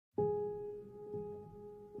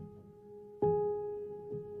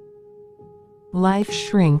Life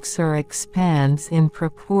shrinks or expands in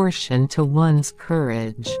proportion to one's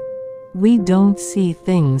courage. We don't see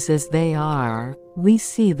things as they are, we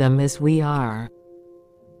see them as we are.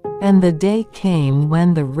 And the day came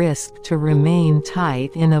when the risk to remain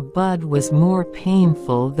tight in a bud was more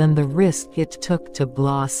painful than the risk it took to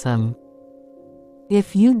blossom.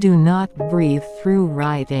 If you do not breathe through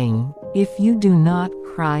writing, if you do not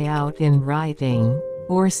cry out in writing,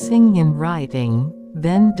 or sing in writing,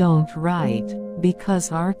 then don't write,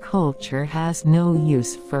 because our culture has no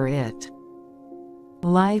use for it.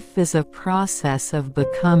 Life is a process of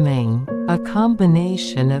becoming, a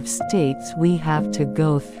combination of states we have to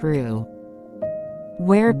go through.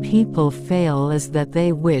 Where people fail is that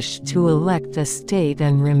they wish to elect a state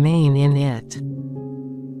and remain in it.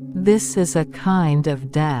 This is a kind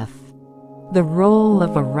of death. The role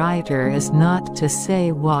of a writer is not to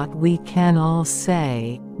say what we can all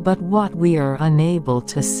say, but what we are unable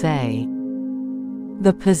to say.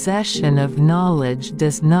 The possession of knowledge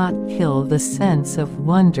does not kill the sense of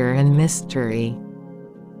wonder and mystery.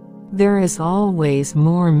 There is always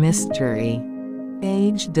more mystery.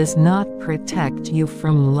 Age does not protect you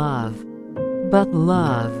from love. But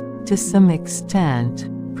love, to some extent,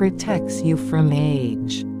 protects you from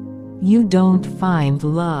age. You don't find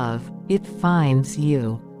love, it finds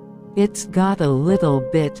you. It's got a little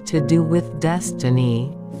bit to do with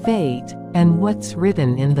destiny, fate, and what's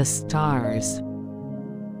written in the stars.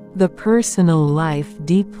 The personal life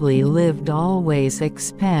deeply lived always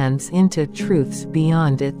expands into truths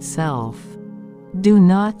beyond itself. Do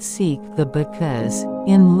not seek the because.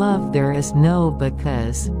 In love there is no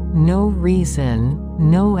because, no reason,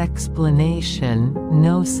 no explanation,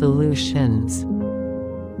 no solutions.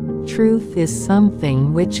 Truth is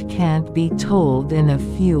something which can't be told in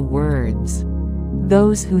a few words.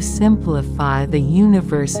 Those who simplify the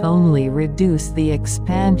universe only reduce the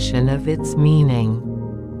expansion of its meaning.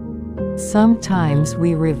 Sometimes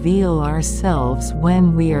we reveal ourselves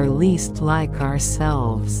when we are least like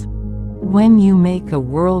ourselves. When you make a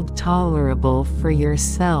world tolerable for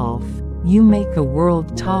yourself, you make a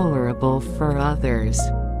world tolerable for others.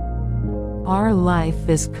 Our life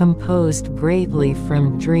is composed greatly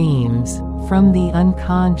from dreams, from the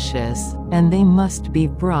unconscious, and they must be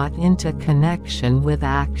brought into connection with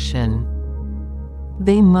action.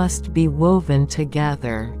 They must be woven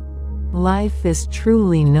together. Life is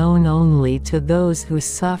truly known only to those who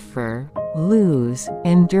suffer, lose,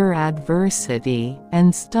 endure adversity,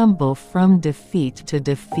 and stumble from defeat to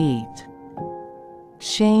defeat.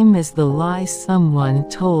 Shame is the lie someone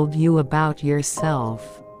told you about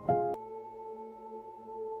yourself.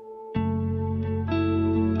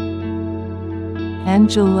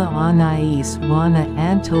 Angela Anais Juana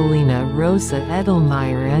Antolina Rosa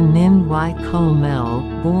Edelmira Nin y Colmel,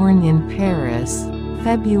 born in Paris,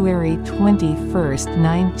 February 21,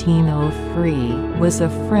 1903, was a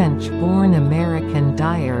French-born American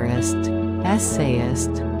diarist, essayist,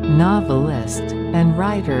 novelist, and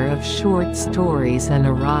writer of short stories and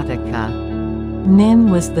erotica. Nin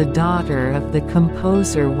was the daughter of the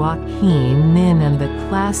composer Joaquin Nin and the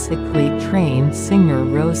classically trained singer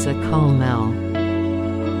Rosa Colmel.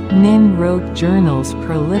 Nin wrote journals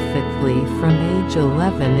prolifically from age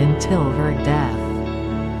 11 until her death.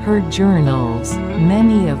 Her journals,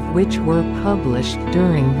 many of which were published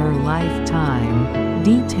during her lifetime,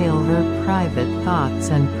 detail her private thoughts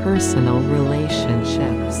and personal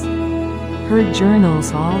relationships. Her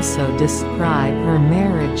journals also describe her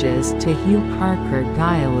marriages to Hugh Parker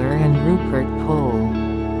Giler and Rupert Pole.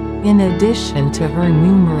 In addition to her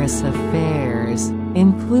numerous affairs,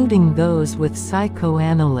 including those with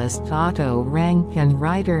psychoanalyst Otto Rank and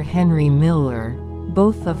writer Henry Miller,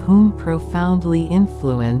 both of whom profoundly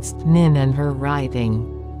influenced Nin and her writing.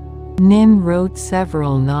 Nin wrote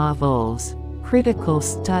several novels, critical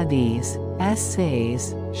studies,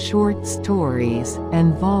 essays, short stories,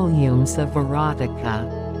 and volumes of erotica.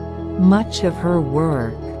 Much of her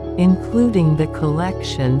work, including the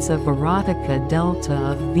collections of Erotica Delta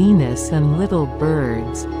of Venus and Little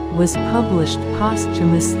Birds, was published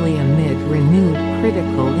posthumously amid renewed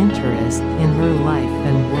critical interest in her life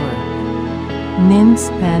and work. Nin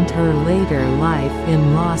spent her later life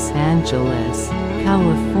in Los Angeles,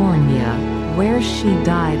 California, where she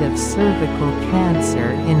died of cervical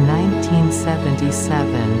cancer in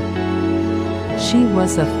 1977. She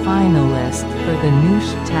was a finalist for the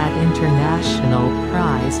Neustadt International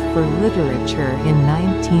Prize for Literature in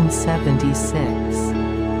 1976.